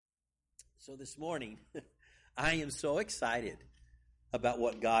So this morning, I am so excited about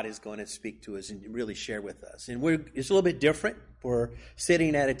what God is going to speak to us and really share with us. And it's a little bit different. We're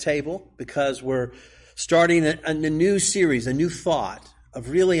sitting at a table because we're starting a new series, a new thought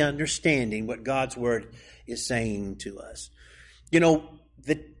of really understanding what God's Word is saying to us. You know,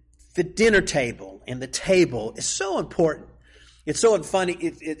 the dinner table and the table is so important. It's so funny.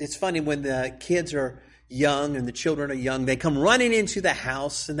 It's funny when the kids are young and the children are young. They come running into the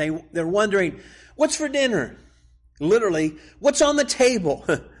house and they're wondering, what's for dinner? Literally, what's on the table?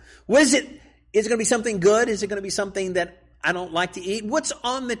 What is it? Is it going to be something good? Is it going to be something that I don't like to eat? What's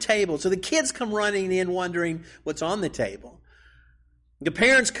on the table? So the kids come running in wondering what's on the table. The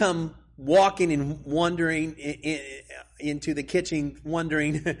parents come walking and wandering into the kitchen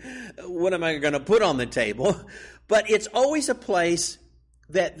wondering, what am I going to put on the table? But it's always a place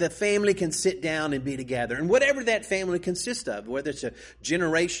that the family can sit down and be together. And whatever that family consists of, whether it's a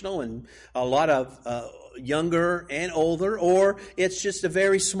generational and a lot of younger and older, or it's just a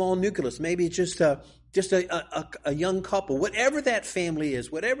very small nucleus. Maybe it's just a young couple. Whatever that family is,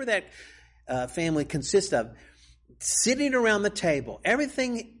 whatever that family consists of, sitting around the table,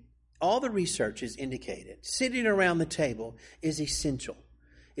 all the research has indicated, sitting around the table is essential.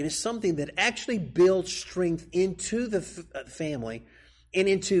 It is something that actually builds strength into the family and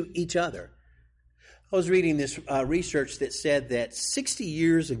into each other. I was reading this research that said that 60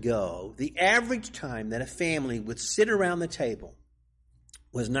 years ago, the average time that a family would sit around the table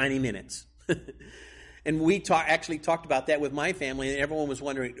was 90 minutes. And we actually talked about that with my family, and everyone was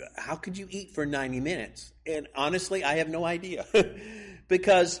wondering, how could you eat for 90 minutes? And honestly, I have no idea.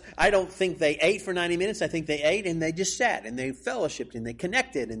 Because I don't think they ate for 90 minutes. I think they ate and they just sat and they fellowshiped and they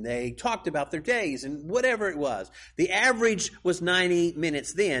connected and they talked about their days and whatever it was. The average was 90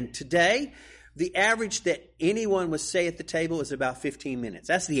 minutes then. Today, the average that anyone would say at the table is about 15 minutes.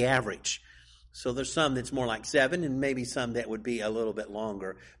 That's the average. So there's some that's more like 7 and maybe some that would be a little bit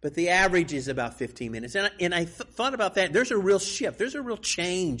longer. But the average is about 15 minutes. And I thought about that. There's a real shift. There's a real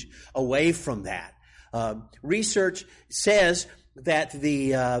change away from that. Research says that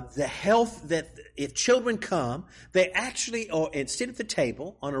the health, that if children come, they actually and sit at the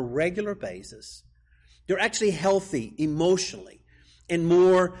table on a regular basis, they're actually healthy emotionally and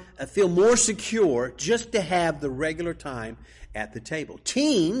feel more secure just to have the regular time at the table.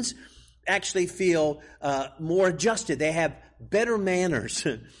 Teens actually feel more adjusted. They have better manners.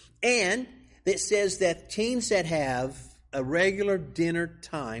 And it says that teens that have a regular dinner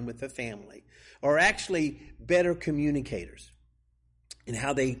time with the family are actually better communicators and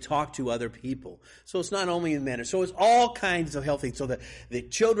how they talk to other people. So it's not only in manners. So it's all kinds of healthy. So the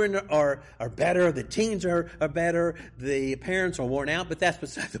children are better, the teens are better, the parents are worn out, but that's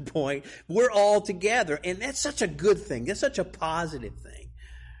beside the point. We're all together, and that's such a good thing. That's such a positive thing.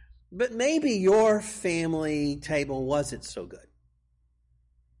 But maybe your family table wasn't so good.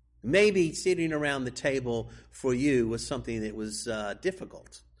 Maybe sitting around the table for you was something that was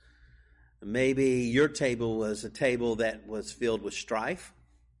difficult. Maybe your table was a table that was filled with strife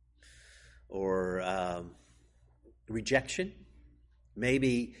or rejection.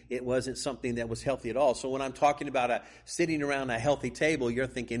 Maybe it wasn't something that was healthy at all. So when I'm talking about sitting around a healthy table, you're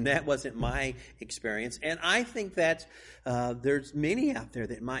thinking that wasn't my experience. And I think that there's many out there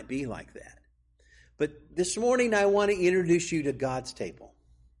that might be like that. But this morning I want to introduce you to God's table.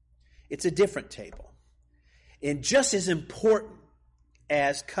 It's a different table. And just as important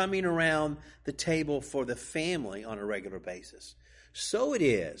as coming around the table for the family on a regular basis, so it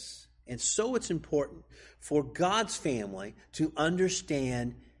is, and so it's important for God's family to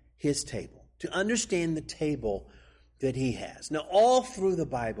understand His table, to understand the table that He has. Now, all through the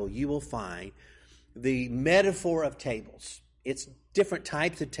Bible, you will find the metaphor of tables. It's different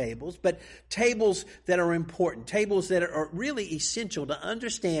types of tables, but tables that are important, tables that are really essential to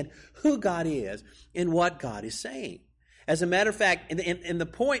understand who God is and what God is saying. As a matter of fact, and the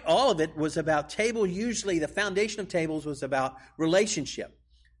point, all of it was about table. Usually the foundation of tables was about relationship.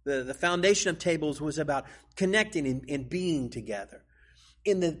 The foundation of tables was about connecting and being together.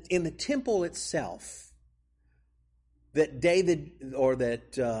 In the temple itself that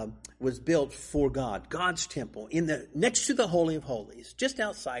was built for God, God's temple, next to the Holy of Holies, just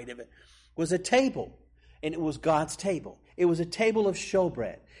outside of it, was a table. And it was God's table. It was a table of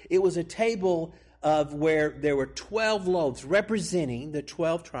showbread. It was a table of where there were 12 loaves representing the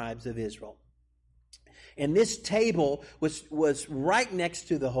 12 tribes of Israel. And this table was right next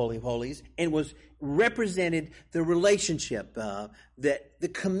to the Holy of Holies and represented the relationship, that the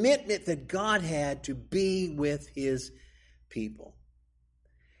commitment that God had to be with His people.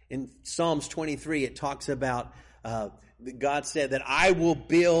 In Psalms 23, it talks about God said that I will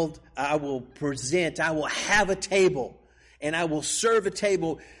build I will have a table, and I will serve a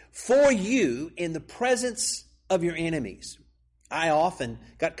table for you in the presence of your enemies. I often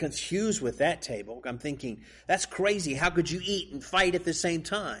got confused with that table. I'm thinking, that's crazy. How could you eat and fight at the same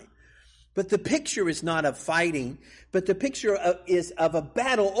time? But the picture is not of fighting, but the picture is of a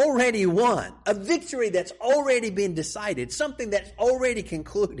battle already won, a victory that's already been decided, something that's already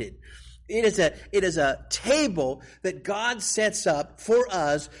concluded. It is a table that God sets up for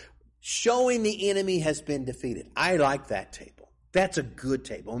us, showing the enemy has been defeated. I like that table. That's a good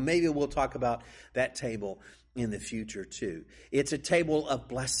table. Maybe we'll talk about that table in the future too. It's a table of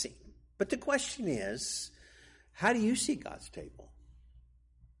blessing. But the question is, how do you see God's table?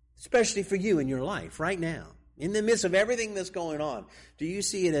 Especially for you in your life right now, in the midst of everything that's going on. Do you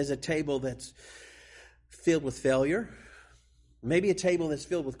see it as a table that's filled with failure? Maybe a table that's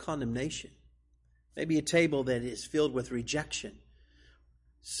filled with condemnation. Maybe a table that is filled with rejection.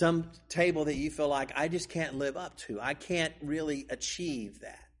 Some table that you feel like, I just can't live up to. I can't really achieve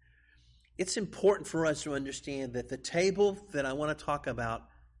that. It's important for us to understand that the table that I want to talk about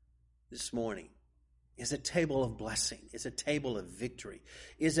this morning is a table of blessing, is a table of victory,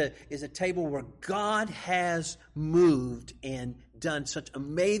 is a table where God has moved and done such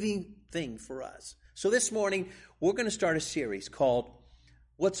amazing thing for us. So this morning, we're going to start a series called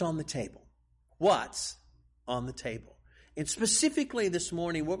What's on the Table? What's on the table? And specifically this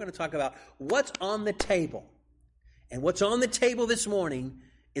morning, we're going to talk about what's on the table. And what's on the table this morning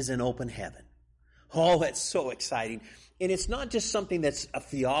is an open heaven. Oh, that's so exciting. And it's not just something that's a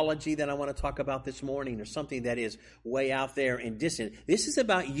theology that I want to talk about this morning or something that is way out there and distant. This is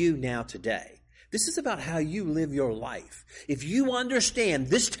about you now today. This is about how you live your life. If you understand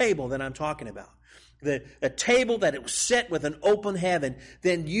this table that I'm talking about, a table that it was set with an open heaven,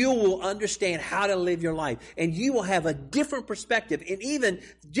 then you will understand how to live your life. And you will have a different perspective and even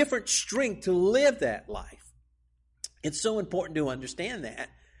different strength to live that life. It's so important to understand that.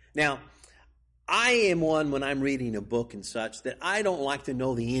 Now, I am one, when I'm reading a book and such, that I don't like to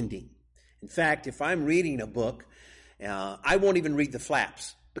know the ending. In fact, if I'm reading a book, I won't even read the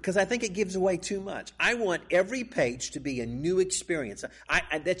flaps because I think it gives away too much. I want every page to be a new experience.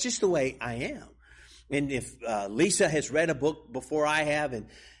 That's just the way I am. And if Lisa has read a book before I have, and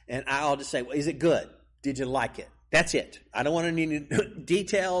I'll just say, well, is it good? Did you like it? That's it. I don't want any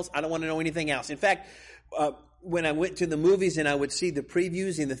details. I don't want to know anything else. In fact, when I went to the movies and I would see the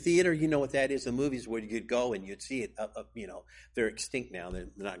previews in the theater, you know what that is, the movies where you'd go and you'd see it, they're extinct now. They're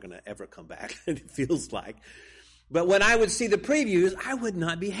not going to ever come back, it feels like. But when I would see the previews, I would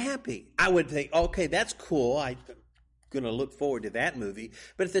not be happy. I would think, okay, that's cool. I'm going to look forward to that movie.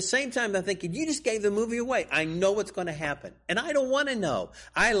 But at the same time, I'm thinking, you just gave the movie away. I know what's going to happen. And I don't want to know.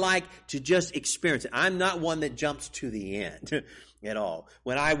 I like to just experience it. I'm not one that jumps to the end at all.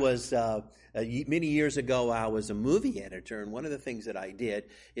 When I was... many years ago, I was a movie editor, and one of the things that I did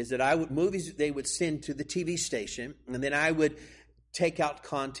is that movies they would send to the TV station, and then I would take out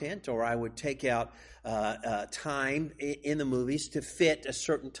content, or I would take out time in the movies to fit a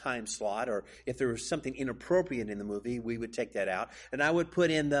certain time slot, or if there was something inappropriate in the movie, we would take that out, and I would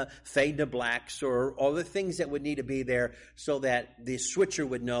put in the fade to blacks or all the things that would need to be there so that the switcher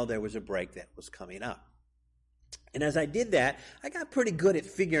would know there was a break that was coming up. And as I did that, I got pretty good at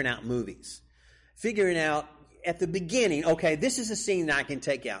figuring out movies. Figuring out at the beginning, okay, this is a scene that I can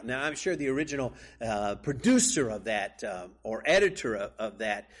take out. Now, I'm sure the original producer of that or editor of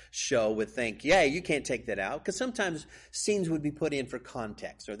that show would think, yeah, you can't take that out. Because sometimes scenes would be put in for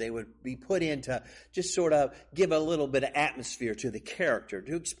context, or they would be put in to just sort of give a little bit of atmosphere to the character,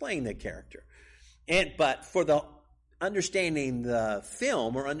 to explain the character. But for the understanding the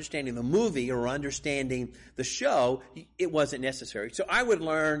film or understanding the movie or understanding the show, it wasn't necessary. So I would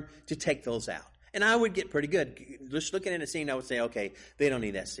learn to take those out. And I would get pretty good. Just looking at a scene, I would say, okay, they don't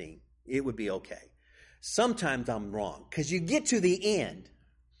need that scene. It would be okay. Sometimes I'm wrong because you get to the end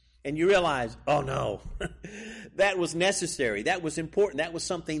and you realize, oh no, that was necessary. That was important. That was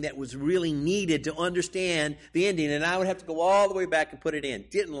something that was really needed to understand the ending. And I would have to go all the way back and put it in.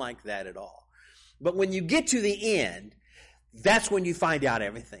 Didn't like that at all. But when you get to the end, that's when you find out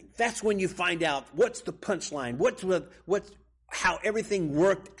everything. That's when you find out what's the punchline, how everything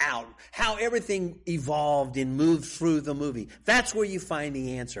worked out, how everything evolved and moved through the movie. That's where you find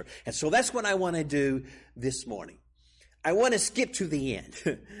the answer. And so that's what I want to do this morning. I want to skip to the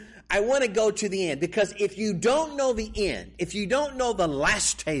end. I want to go to the end because if you don't know the end, if you don't know the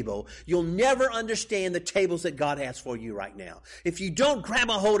last table, you'll never understand the tables that God has for you right now. If you don't grab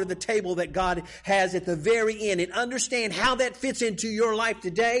a hold of the table that God has at the very end and understand how that fits into your life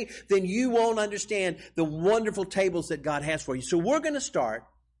today, then you won't understand the wonderful tables that God has for you. So we're going to start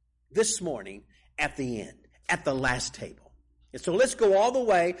this morning at the end, at the last table. And so let's go all the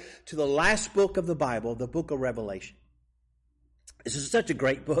way to the last book of the Bible, the book of Revelation. This is such a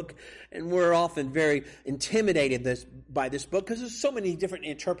great book, and we're often very intimidated by this book because there's so many different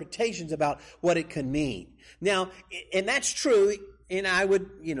interpretations about what it can mean. Now, and that's true, and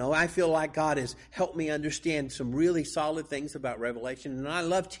I feel like God has helped me understand some really solid things about Revelation, and I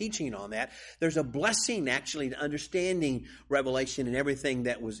love teaching on that. There's a blessing, actually, to understanding Revelation and everything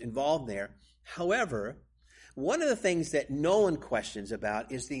that was involved there. However, one of the things that no one questions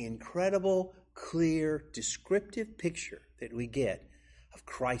about is the incredible, clear, descriptive picture that we get of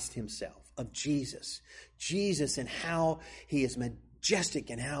Christ himself, of Jesus. Jesus and how he is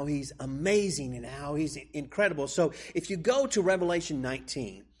majestic and how he's amazing and how he's incredible. So if you go to Revelation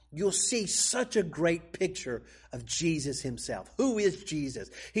 19, you'll see such a great picture of Jesus himself. Who is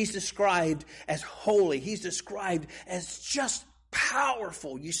Jesus? He's described as holy. He's described as just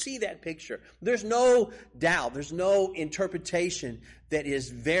powerful. You see that picture. There's no doubt. There's no interpretation that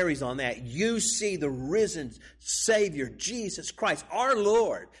varies on that. You see the risen Savior, Jesus Christ, our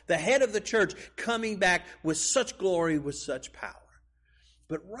Lord, the head of the church, coming back with such glory, with such power.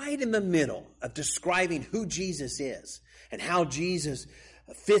 But right in the middle of describing who Jesus is and how Jesus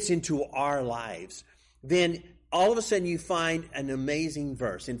fits into our lives, then all of a sudden you find an amazing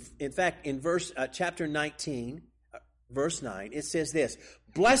verse. In fact, in chapter 19, Verse 9, it says this: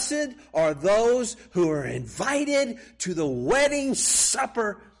 "Blessed are those who are invited to the wedding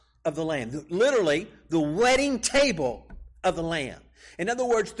supper of the Lamb." Literally, the wedding table of the Lamb. In other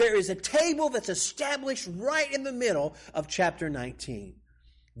words, there is a table that's established right in the middle of chapter 19.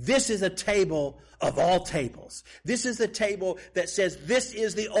 This is a table of all tables. This is the table that says this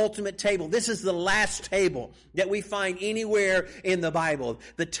is the ultimate table. This is the last table that we find anywhere in the Bible.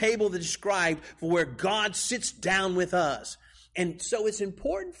 The table that's described for where God sits down with us. And so it's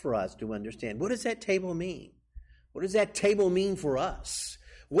important for us to understand, what does that table mean? What does that table mean for us?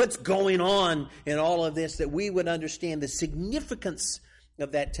 What's going on in all of this, that we would understand the significance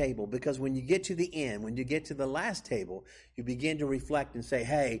of that table? Because when you get to the end, when you get to the last table, you begin to reflect and say,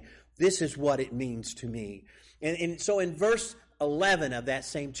 hey, this is what it means to me. And so in verse 11 of that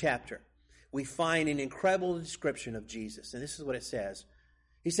same chapter, we find an incredible description of Jesus. And this is what it says.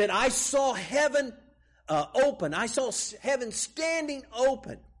 He said, "I saw heaven open. I saw heaven standing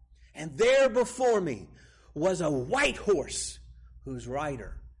open. And there before me was a white horse whose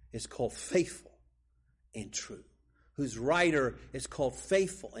rider is called Faithful and True." Whose rider is called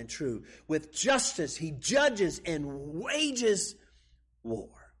Faithful and True. With justice he judges and wages war.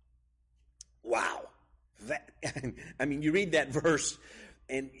 Wow. You read that verse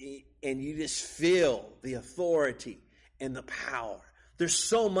and you just feel the authority and the power. There's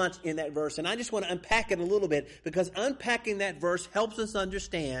so much in that verse, and I just want to unpack it a little bit, because unpacking that verse helps us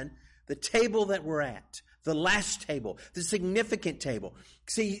understand the table that we're at, the last table, the significant table.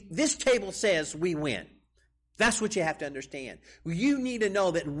 See, this table says we win. That's what you have to understand. You need to know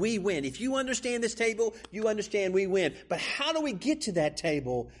that we win. If you understand this table, you understand we win. But how do we get to that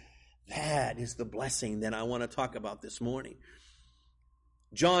table? That is the blessing that I want to talk about this morning.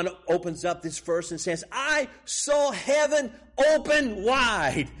 John opens up this verse and says, "I saw heaven open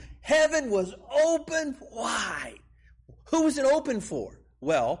wide." Heaven was open wide. Who was it open for?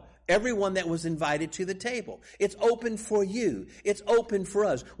 Well, everyone that was invited to the table. It's open for you. It's open for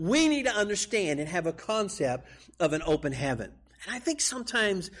us. We need to understand and have a concept of an open heaven. And I think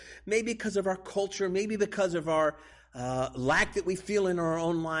sometimes, maybe because of our culture, maybe because of our lack that we feel in our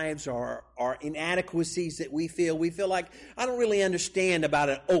own lives, or our inadequacies that we feel like, I don't really understand about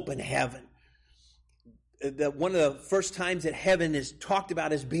an open heaven. One of the first times that heaven is talked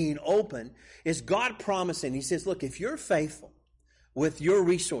about as being open is God promising. He says, look, if you're faithful with your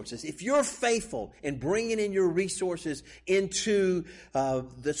resources, if you're faithful in bringing in your resources into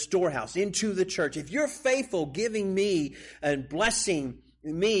the storehouse, into the church, if you're faithful giving me and blessing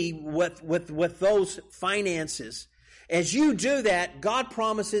me with those finances, as you do that, God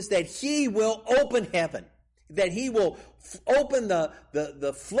promises that He will open heaven, that He will open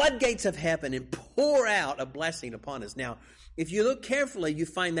the floodgates of heaven and pour out a blessing upon us. Now, if you look carefully, you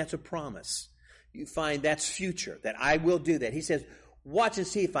find that's a promise. You find that's future, that I will do that. He says, watch and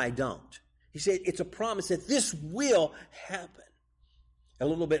see if I don't. He said it's a promise that this will happen. A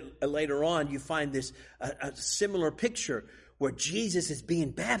little bit later on, you find this a similar picture where Jesus is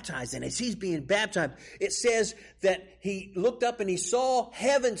being baptized. And as He's being baptized, it says that He looked up and He saw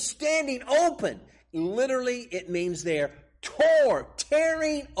heaven standing open. Literally, it means they're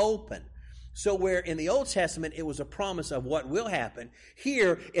tearing open. So where in the Old Testament it was a promise of what will happen,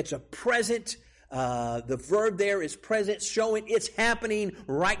 here it's a present The verb there is present, showing it's happening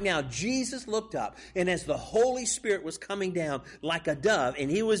right now. Jesus looked up, and as the Holy Spirit was coming down like a dove,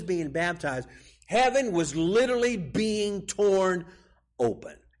 and he was being baptized, heaven was literally being torn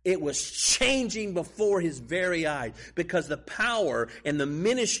open. It was changing before his very eyes because the power and the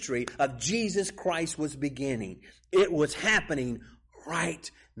ministry of Jesus Christ was beginning. It was happening right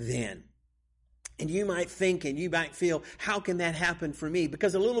then. And you might think and you might feel, how can that happen for me?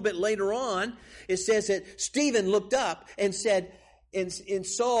 Because a little bit later on, it says that Stephen looked up and said, and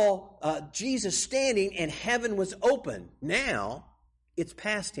saw Jesus standing, and heaven was open. Now, it's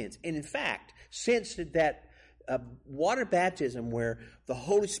past tense. And in fact, since that water baptism where the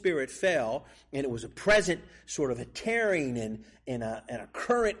Holy Spirit fell, and it was a present sort of a tearing and a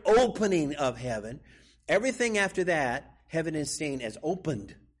current opening of heaven, everything after that, heaven is seen as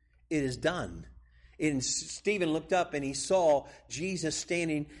opened. It is done. And Stephen looked up and he saw Jesus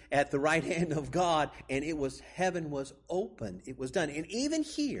standing at the right hand of God, and heaven was open. It was done. And even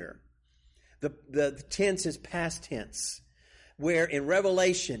here, the tense is past tense, where in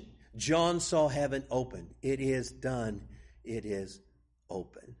Revelation, John saw heaven open. It is done. It is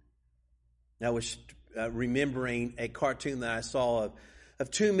open. Now, I was remembering a cartoon that I saw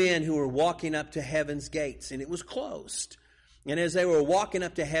of two men who were walking up to heaven's gates, and it was closed. And as they were walking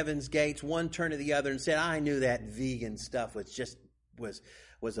up to heaven's gates, one turned to the other and said, I knew that vegan stuff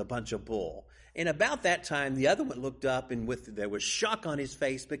was a bunch of bull. And about that time, the other one looked up, and there was shock on his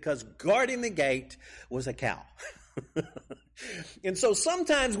face because guarding the gate was a cow. And so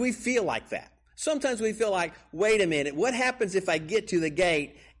sometimes we feel like that. Sometimes we feel like, wait a minute, what happens if I get to the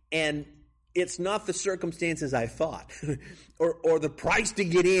gate and it's not the circumstances I thought, or the price to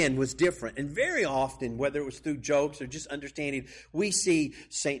get in was different? And very often, whether it was through jokes or just understanding, we see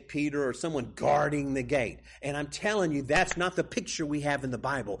St. Peter or someone guarding the gate. And I'm telling you, that's not the picture we have in the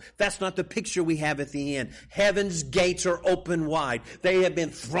Bible. That's not the picture we have at the end. Heaven's gates are open wide. They have been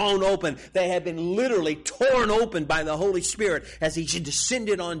thrown open. They have been literally torn open by the Holy Spirit as he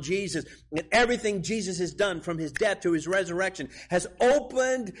descended on Jesus. And everything Jesus has done from his death to his resurrection has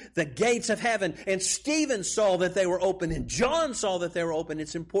opened the gates of heaven. And Stephen saw that they were open, and John saw that they were open.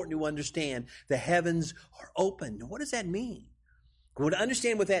 It's important to understand the heavens are open. Now, what does that mean? Well, to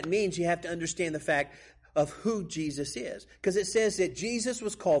understand what that means, you have to understand the fact of who Jesus is. Because it says that Jesus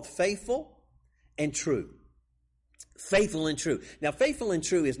was called faithful and true. Faithful and true. Now, faithful and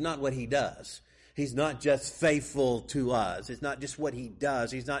true is not what he does. He's not just faithful to us. It's not just what he does.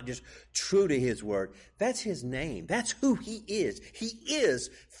 He's not just true to his word. That's his name. That's who he is. He is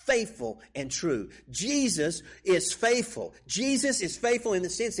faithful and true. Jesus is faithful. Jesus is faithful in the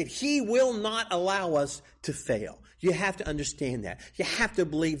sense that he will not allow us to fail. You have to understand that. You have to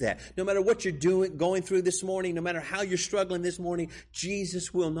believe that. No matter what you're going through this morning, no matter how you're struggling this morning,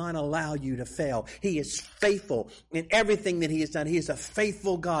 Jesus will not allow you to fail. He is faithful in everything that he has done. He is a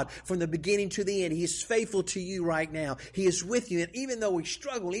faithful God from the beginning to the end. He is faithful to you right now. He is with you. And even though we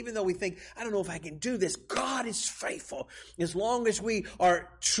struggle, even though we think, I don't know if I can do this, God is faithful. As long as we are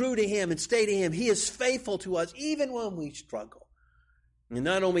true to him and stay to him, he is faithful to us even when we struggle. And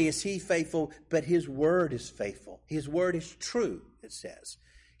not only is he faithful, but his word is faithful. His word is true, it says.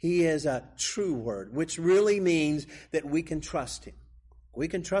 He is a true word, which really means that we can trust him. We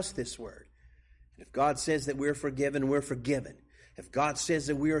can trust this word. And if God says that we're forgiven, we're forgiven. If God says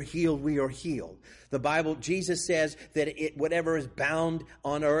that we are healed, we are healed. The Bible, Jesus says that whatever is bound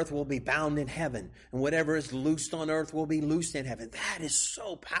on earth will be bound in heaven. And whatever is loosed on earth will be loosed in heaven. That is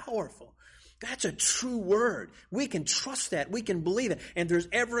so powerful. That's a true word. We can trust that. We can believe it. And there's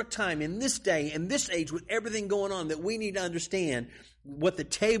ever a time in this day, in this age, with everything going on, that we need to understand what the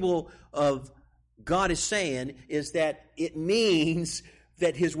table of God is saying is that it means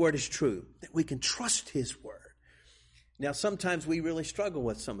that his word is true, that we can trust his word. Now, sometimes we really struggle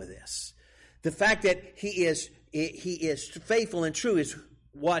with some of this. The fact that he is faithful and true is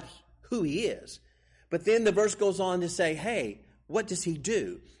who he is. But then the verse goes on to say, hey, what does he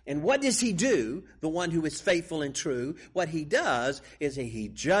do? And what does he do, the one who is faithful and true? What he does is he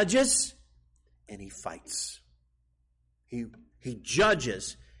judges and he fights. He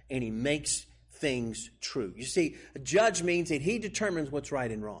judges and he makes things true. You see, a judge means that he determines what's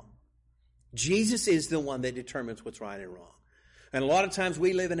right and wrong. Jesus is the one that determines what's right and wrong. And a lot of times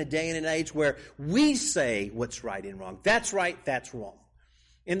we live in a day and an age where we say what's right and wrong. That's right, that's wrong.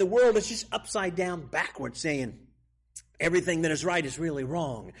 And the world is just upside down, backwards, saying everything that is right is really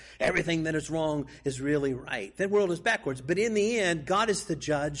wrong. Everything that is wrong is really right. That world is backwards. But in the end, God is the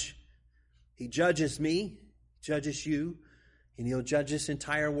judge. He judges me, judges you. And he'll judge this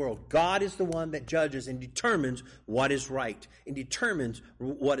entire world. God is the one that judges and determines what is right and determines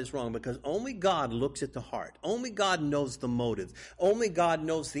what is wrong, because only God looks at the heart. Only God knows the motives. Only God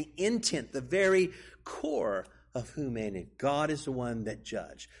knows the intent, the very core of humanity. God is the one that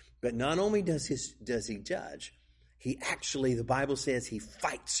judges. But not only does he judge, he actually, the Bible says, he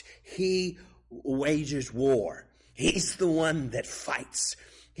fights. He wages war. He's the one that fights.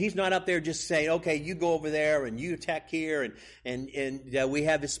 He's not up there just saying, okay, you go over there and you attack here. And we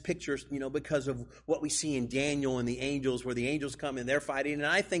have this picture, because of what we see in Daniel and the angels, where the angels come and they're fighting. And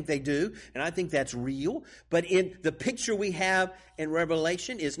I think they do. And I think that's real. But in the picture we have in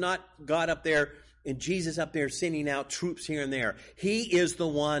Revelation is not God up there and Jesus up there sending out troops here and there. He is the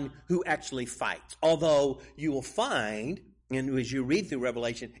one who actually fights. Although you will find, and as you read through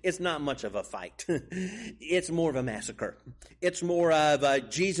Revelation, it's not much of a fight. It's more of a massacre. It's more of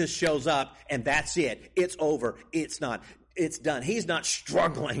Jesus shows up and that's it. It's over. It's done. He's not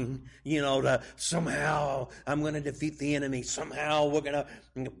struggling, to somehow I'm going to defeat the enemy. Somehow we're going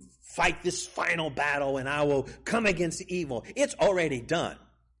to fight this final battle and I will come against evil. It's already done.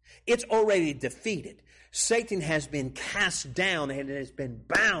 It's already defeated. Satan has been cast down and has been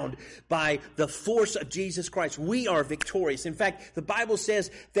bound by the force of Jesus Christ. We are victorious. In fact, the Bible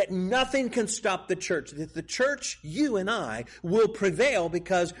says that nothing can stop the church. That the church, you and I, will prevail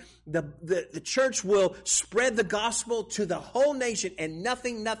because the church will spread the gospel to the whole nation, and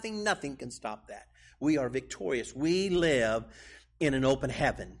nothing can stop that. We are victorious. We live in an open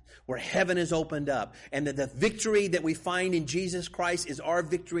heaven, where heaven is opened up, and that the victory that we find in Jesus Christ is our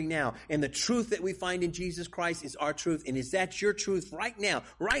victory now, and the truth that we find in Jesus Christ is our truth. And is that your truth right now,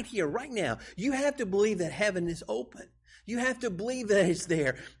 right here, right now? You have to believe that heaven is open. You have to believe that it's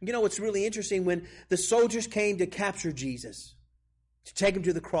there. It's really interesting when the soldiers came to capture Jesus, to take him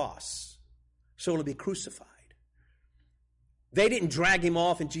to the cross, so to be crucified. They didn't drag him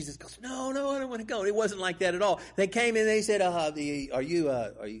off and Jesus goes, no, I don't want to go. It wasn't like that at all. They came and they said, are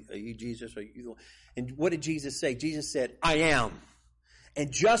you Jesus? Are you? And what did Jesus say? Jesus said, I am.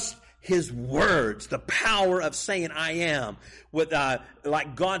 And just his words, the power of saying I am,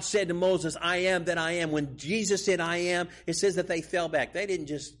 like God said to Moses, I am that I am. When Jesus said I am, it says that they fell back. They didn't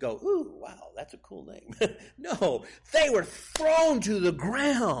just go, ooh, wow, that's a cool name. No, they were thrown to the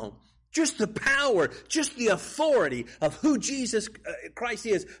ground. Just the power, just the authority of who Jesus Christ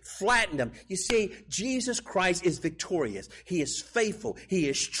is flattened them. You see, Jesus Christ is victorious. He is faithful. He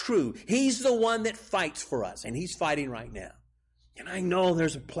is true. He's the one that fights for us, and he's fighting right now. And I know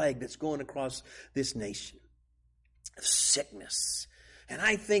there's a plague that's going across this nation of sickness. And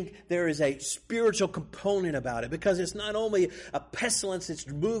I think there is a spiritual component about it, because it's not only a pestilence that's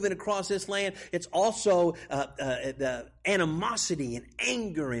moving across this land, it's also the animosity and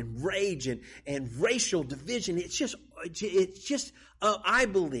anger and rage and racial division. It's just I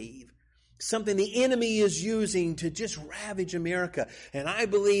believe, something the enemy is using to just ravage America. And I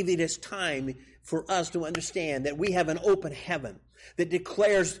believe it is time for us to understand that we have an open heaven that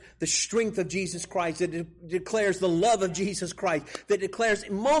declares the strength of Jesus Christ, that declares the love of Jesus Christ, that declares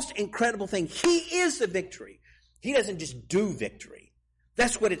the most incredible thing. He is the victory. He doesn't just do victory.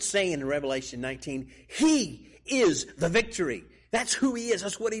 That's what it's saying in Revelation 19. He is the victory. That's who he is.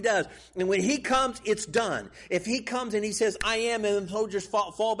 That's what he does. And when he comes, it's done. If he comes and he says, I am, and the soldiers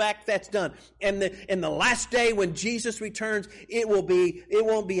fall back, that's done. And the last day when Jesus returns, it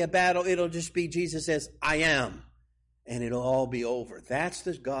won't be a battle. It'll just be Jesus says, I am. And it'll all be over. That's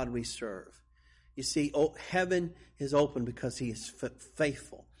the God we serve. You see, heaven is open because he is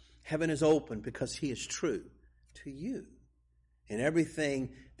faithful. Heaven is open because he is true to you. And everything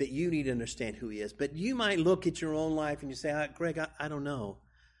that you need to understand who he is. But you might look at your own life and you say, Greg, I don't know.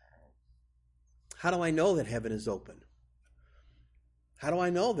 How do I know that heaven is open? How do I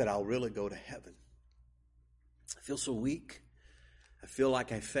know that I'll really go to heaven? I feel so weak. I feel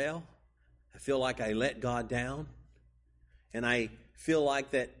like I fail. I feel like I let God down. And I feel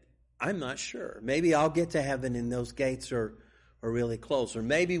like that I'm not sure. Maybe I'll get to heaven and those gates are really close. Or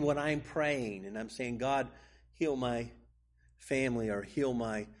maybe when I'm praying and I'm saying, God, heal my family or heal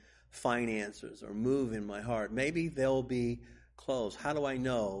my finances or move in my heart, maybe they'll be closed. How do I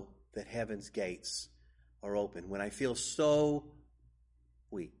know that heaven's gates are open? When I feel so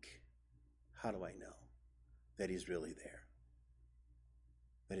weak, how do I know that he's really there?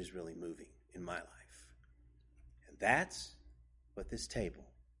 That he's really moving in my life? And that's what this table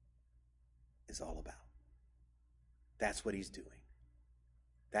is all about. That's what he's doing.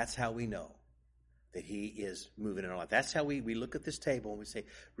 That's how we know that he is moving in our life. That's how we look at this table and we say,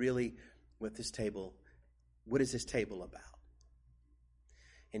 really, what is this table about?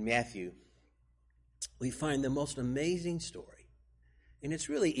 In Matthew, we find the most amazing story And it's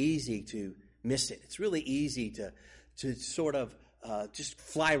really easy to miss it. It's really easy to sort of just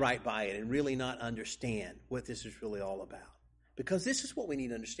fly right by it and really not understand what this is really all about. Because this is what we need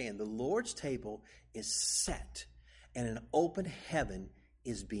to understand. The Lord's table is set and an open heaven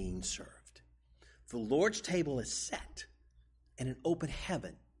is being served. The Lord's table is set and an open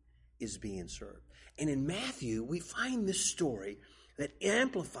heaven is being served. And in Matthew, we find this story that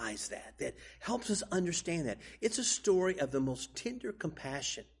amplifies that helps us understand that. It's a story of the most tender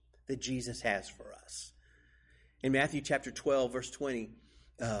compassion that Jesus has for us. In Matthew chapter 12, verse 20,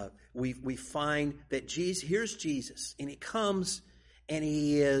 we find that here's Jesus, and he comes and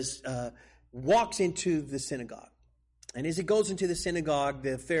he walks into the synagogue. And as he goes into the synagogue,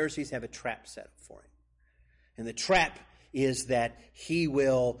 the Pharisees have a trap set up for him. And the trap is that he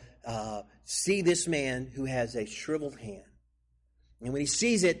will see this man who has a shriveled hand. And when he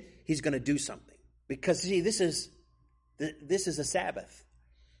sees it, he's going to do something. Because, see, this is a Sabbath.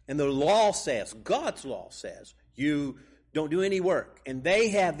 And the law says, God's law says, you don't do any work. And they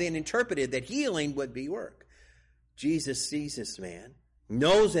have then interpreted that healing would be work. Jesus sees this man,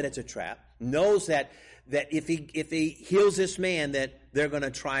 knows that it's a trap, knows that if he heals this man, that they're going to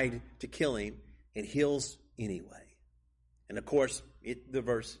try to kill him, and heals anyway. And of course, the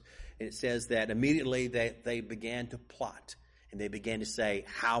verse, it says that immediately they began to plot. And they began to say,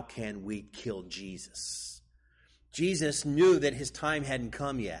 how can we kill Jesus? Jesus knew that his time hadn't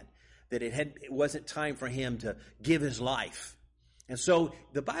come yet, that it wasn't time for him to give his life. And so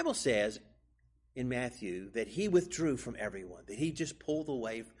the Bible says in Matthew that he withdrew from everyone, that he just pulled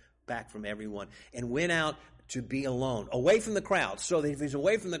away back from everyone and went out to be alone, away from the crowd. So that if he's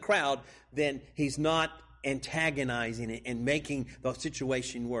away from the crowd, then he's not antagonizing it and making the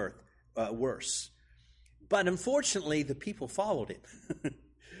situation worse. But unfortunately, the people followed him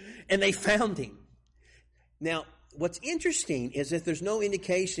and they found him. Now, what's interesting is that there's no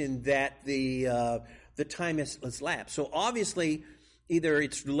indication that the time has lapsed. So obviously, either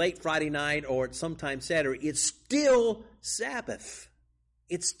it's late Friday night or it's sometime Saturday. It's still Sabbath.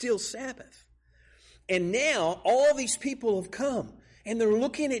 It's still Sabbath. And now all these people have come and they're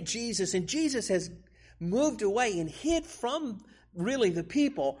looking at Jesus, and Jesus has moved away and hid from really the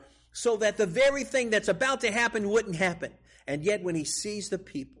people, so that the very thing that's about to happen wouldn't happen. And yet when he sees the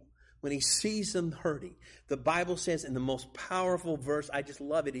people, when he sees them hurting, the Bible says in the most powerful verse, I just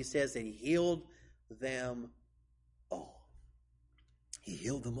love it, he says that he healed them all. He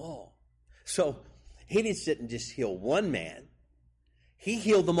healed them all. So he didn't just heal one man. He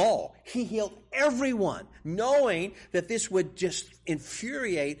healed them all. He healed everyone, knowing that this would just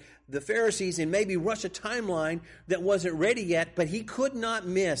infuriate the Pharisees and maybe rush a timeline that wasn't ready yet, but he could not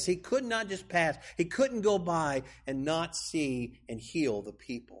miss. He could not just pass. He couldn't go by and not see and heal the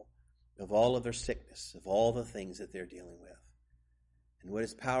people of all of their sickness, of all the things that they're dealing with. And what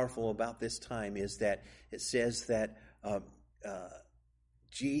is powerful about this time is that it says that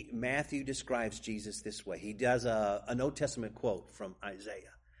Matthew describes Jesus this way. He does an Old Testament quote from Isaiah.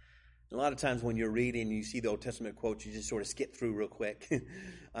 A lot of times when you're reading and you see the Old Testament quotes, you just sort of skip through real quick.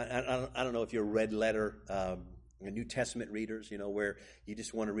 I don't know if you're red letter New Testament readers, where you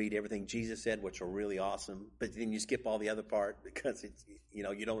just want to read everything Jesus said, which are really awesome, but then you skip all the other part because it's, you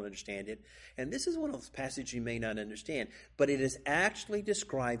don't understand it. And this is one of those passages you may not understand, but it is actually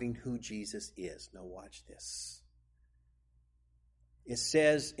describing who Jesus is. Now watch this. It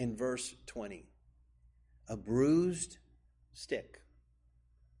says in verse 20, a bruised stick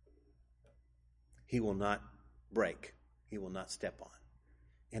he will not break, he will not step on.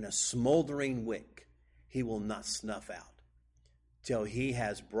 And a smoldering wick he will not snuff out, till he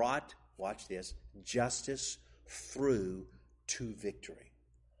has brought, watch this, justice through to victory.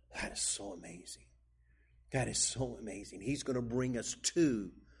 That is so amazing. That is so amazing. He's going to bring us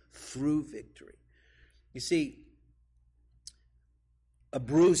through victory. You see, a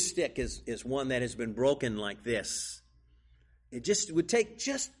bruised stick is one that has been broken like this. It would take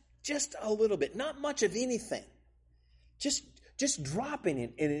just a little bit, not much of anything. Just dropping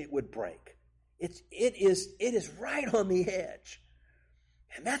it and it would break. It is right on the edge.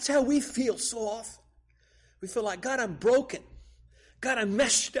 And that's how we feel so often. We feel like, God, I'm broken. God, I'm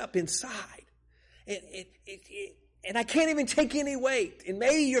messed up inside. And I can't even take any weight. And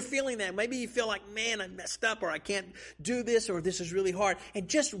maybe you're feeling that. Maybe you feel like, man, I'm messed up, or I can't do this, or this is really hard. And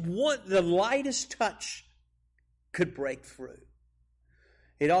just the lightest touch could break through.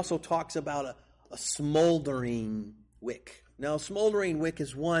 It also talks about a smoldering wick. Now, a smoldering wick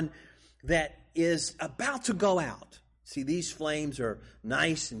is one that is about to go out. See, these flames are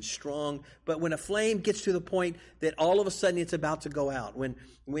nice and strong, but when a flame gets to the point that all of a sudden it's about to go out, when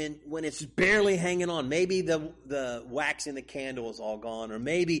it's barely hanging on, maybe the wax in the candle is all gone, or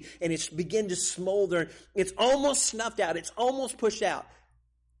maybe, and it's begin to smolder, it's almost snuffed out, it's almost pushed out.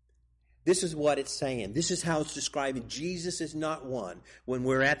 This is what it's saying. This is how it's describing. Jesus is not one when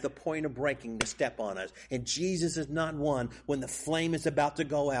we're at the point of breaking to step on us. And Jesus is not one when the flame is about to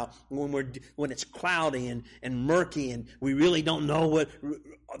go out, when it's cloudy and murky and we really don't know what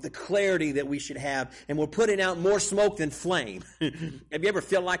the clarity that we should have. And we're putting out more smoke than flame. Have you ever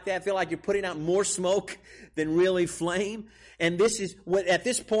felt like that? Feel like you're putting out more smoke than really flame? And this is what, at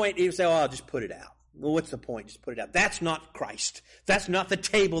this point, you say, oh, I'll just put it out. Well, what's the point? Just put it out. That's not Christ. That's not the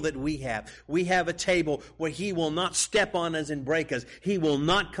table that we have. We have a table where He will not step on us and break us. He will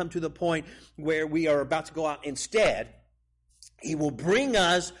not come to the point where we are about to go out. Instead, He will bring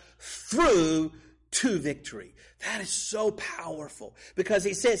us through to victory. That is so powerful because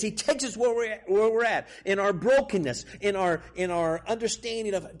He says He takes us where we're at in our brokenness, in our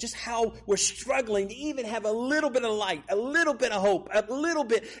understanding of just how we're struggling to even have a little bit of light, a little bit of hope, a little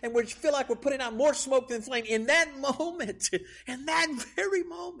bit, and we feel like we're putting out more smoke than flame. In that moment, in that very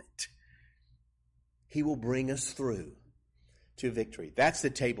moment, He will bring us through to victory. That's the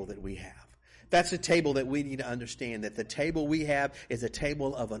table that we have. That's a table that we need to understand, that the table we have is a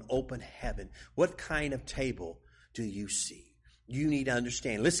table of an open heaven. What kind of table do you see? You need to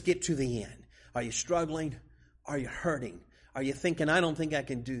understand. Let's get to the end. Are you struggling? Are you hurting? Are you thinking, I don't think I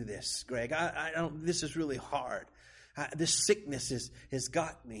can do this, Greg. I don't, this is really hard. This sickness has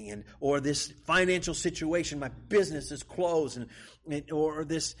got me, or this financial situation, my business is closed, or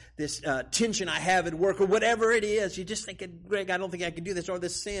this tension I have at work, or whatever it is. You just think, Greg, I don't think I can do this, or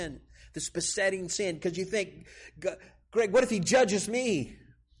this sin, this besetting sin, because you think, Greg, what if He judges me?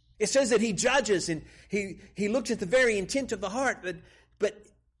 It says that He judges, and He looks at the very intent of the heart, but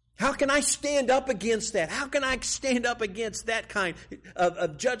how can I stand up against that? How can I stand up against that kind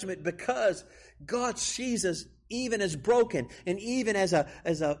of judgment? Because God sees us even as broken and even as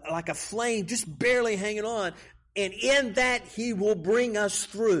like a flame just barely hanging on. And in that He will bring us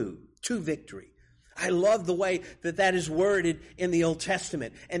through to victory. I love the way that is worded in the Old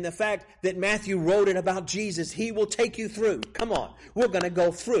Testament. And the fact that Matthew wrote it about Jesus. He will take you through. Come on. We're going to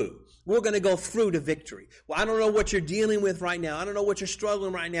go through. We're going to go through to victory. Well, I don't know what you're dealing with right now. I don't know what you're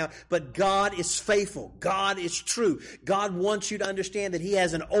struggling right now. But God is faithful. God is true. God wants you to understand that He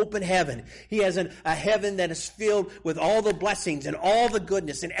has an open heaven. He has a heaven that is filled with all the blessings and all the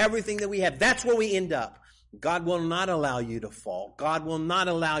goodness and everything that we have. That's where we end up. God will not allow you to fall. God will not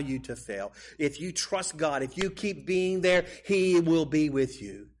allow you to fail. If you trust God, if you keep being there, He will be with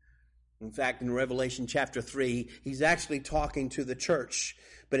you. In fact, in Revelation chapter 3, He's actually talking to the church,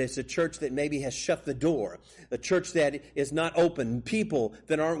 but it's a church that maybe has shut the door, a church that is not open, people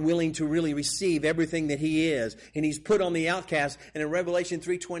that aren't willing to really receive everything that He is. And He's put on the outcast. And in Revelation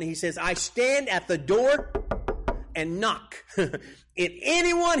 3:20, He says, I stand at the door and knock. If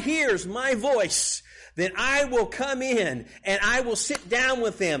anyone hears my voice, then I will come in and I will sit down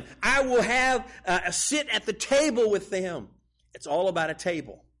with them. I will have sit at the table with them. It's all about a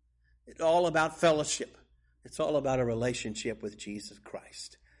table. It's all about fellowship. It's all about a relationship with Jesus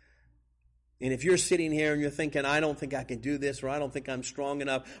Christ. And if you're sitting here and you're thinking, I don't think I can do this, or I don't think I'm strong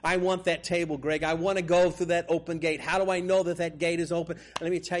enough, I want that table, Greg. I want to go through that open gate. How do I know that gate is open?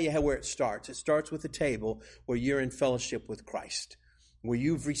 Let me tell you where it starts. It starts with a table where you're in fellowship with Christ, where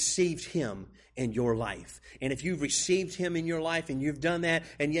you've received Him in your life. And if you've received Him in your life and you've done that,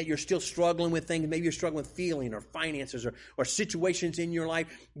 and yet you're still struggling with things, maybe you're struggling with feeling or finances or situations in your life,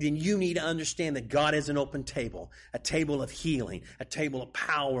 then you need to understand that God is an open table, a table of healing, a table of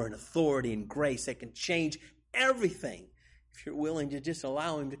power and authority and grace that can change everything if you're willing to just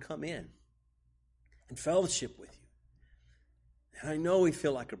allow Him to come in and fellowship with you. And I know we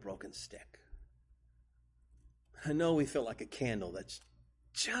feel like a broken stick. I know we feel like a candle that's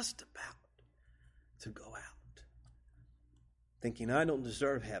just about to go out, thinking, I don't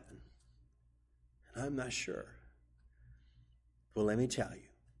deserve heaven, and I'm not sure. Well, let me tell you,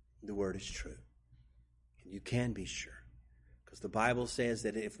 the Word is true, and you can be sure, because the Bible says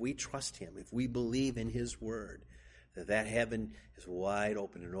that if we trust Him, if we believe in His Word, that heaven is wide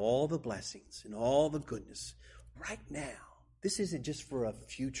open, and all the blessings and all the goodness right now. This isn't just for a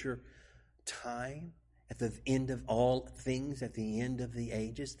future time, at the end of all things, at the end of the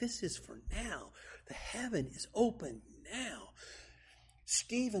ages. This is for now. The heaven is open now.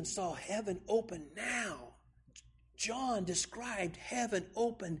 Stephen saw heaven open now. John described heaven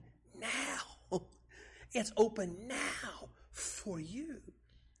open now. It's open now for you.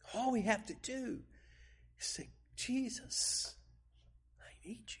 All we have to do is say, Jesus, I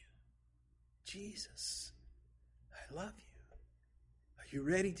need you. Jesus, I love you. Are you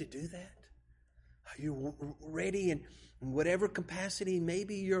ready to do that? Are you ready in whatever capacity?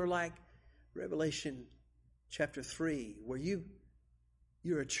 Maybe you're like Revelation chapter 3, where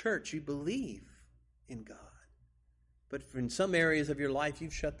you're a church, you believe in God. But in some areas of your life,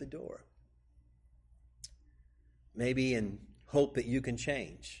 you've shut the door. Maybe in hope that you can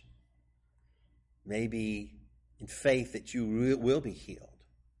change. Maybe in faith that you will be healed.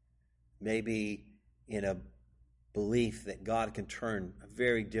 Maybe in a belief that God can turn a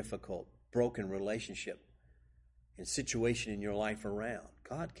very difficult, broken relationship and situation in your life around.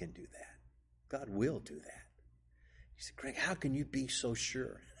 God can do that. God will do that. You say, Greg, how can you be so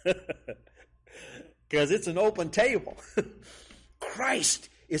sure? Because it's an open table. Christ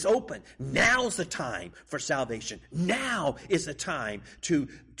is open. Now's the time for salvation. Now is the time to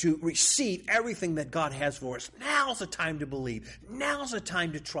receive everything that God has for us. Now's the time to believe. Now's the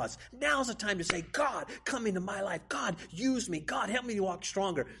time to trust. Now's the time to say, God, come into my life. God, use me. God, help me to walk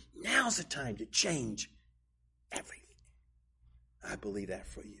stronger. Now's the time to change everything. I believe that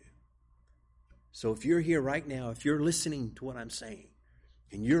for you. So if you're here right now, if you're listening to what I'm saying,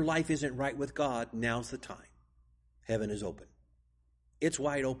 and your life isn't right with God, now's the time. Heaven is open. It's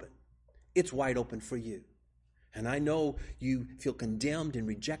wide open. It's wide open for you. And I know you feel condemned and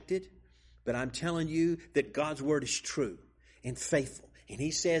rejected, but I'm telling you that God's word is true and faithful. And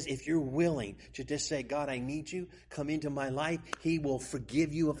he says if you're willing to just say, God, I need you, come into my life, he will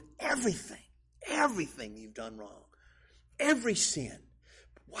forgive you of everything you've done wrong, every sin.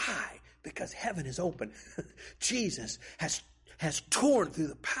 Why? Because heaven is open. Jesus has torn through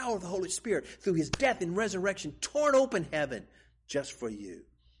the power of the Holy Spirit, through his death and resurrection, torn open heaven just for you.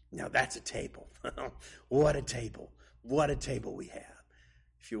 Now that's a table. What a table. What a table we have.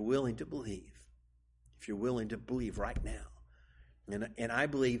 If you're willing to believe. If you're willing to believe right now. And I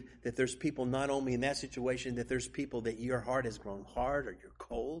believe that there's people not only in that situation, that there's people that your heart has grown hard or you're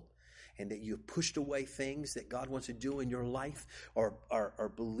cold, and that you've pushed away things that God wants to do in your life,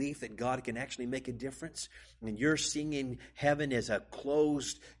 or belief that God can actually make a difference. And you're seeing heaven as a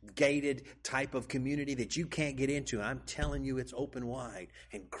closed, gated type of community that you can't get into. I'm telling you, it's open wide.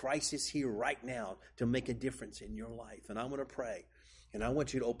 And Christ is here right now to make a difference in your life. And I'm going to pray. And I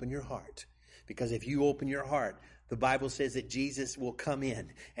want you to open your heart. Because if you open your heart, the Bible says that Jesus will come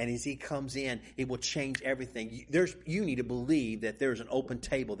in, and as he comes in, it will change everything. You need to believe that there's an open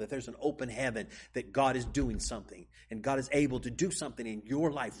table, that there's an open heaven, that God is doing something, and God is able to do something in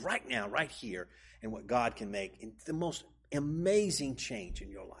your life right now, right here, and what God can make the most amazing change in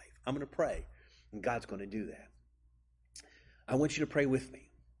your life. I'm going to pray, and God's going to do that. I want you to pray with me.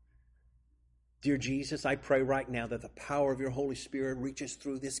 Dear Jesus, I pray right now that the power of your Holy Spirit reaches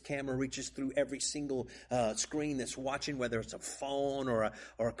through this camera, reaches through every single screen that's watching, whether it's a phone or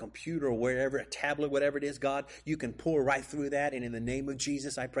a computer or wherever, a tablet, whatever it is, God, you can pour right through that. And in the name of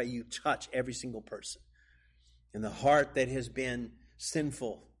Jesus, I pray you touch every single person. In the heart that has been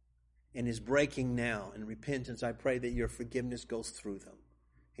sinful and is breaking now in repentance, I pray that your forgiveness goes through them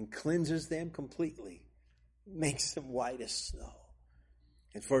and cleanses them completely, makes them white as snow.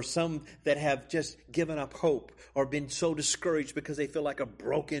 And for some that have just given up hope or been so discouraged because they feel like a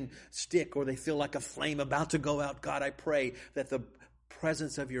broken stick or they feel like a flame about to go out, God, I pray that the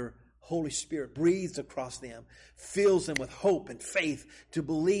presence of your Holy Spirit breathes across them, fills them with hope and faith to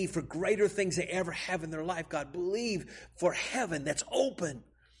believe for greater things they ever have in their life. God, believe for heaven that's open,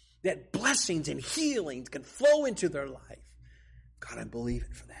 that blessings and healings can flow into their life. God, I'm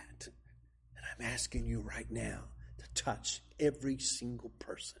believing for that. And I'm asking you right now to touch every single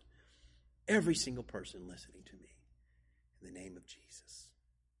person listening to me in the name of Jesus.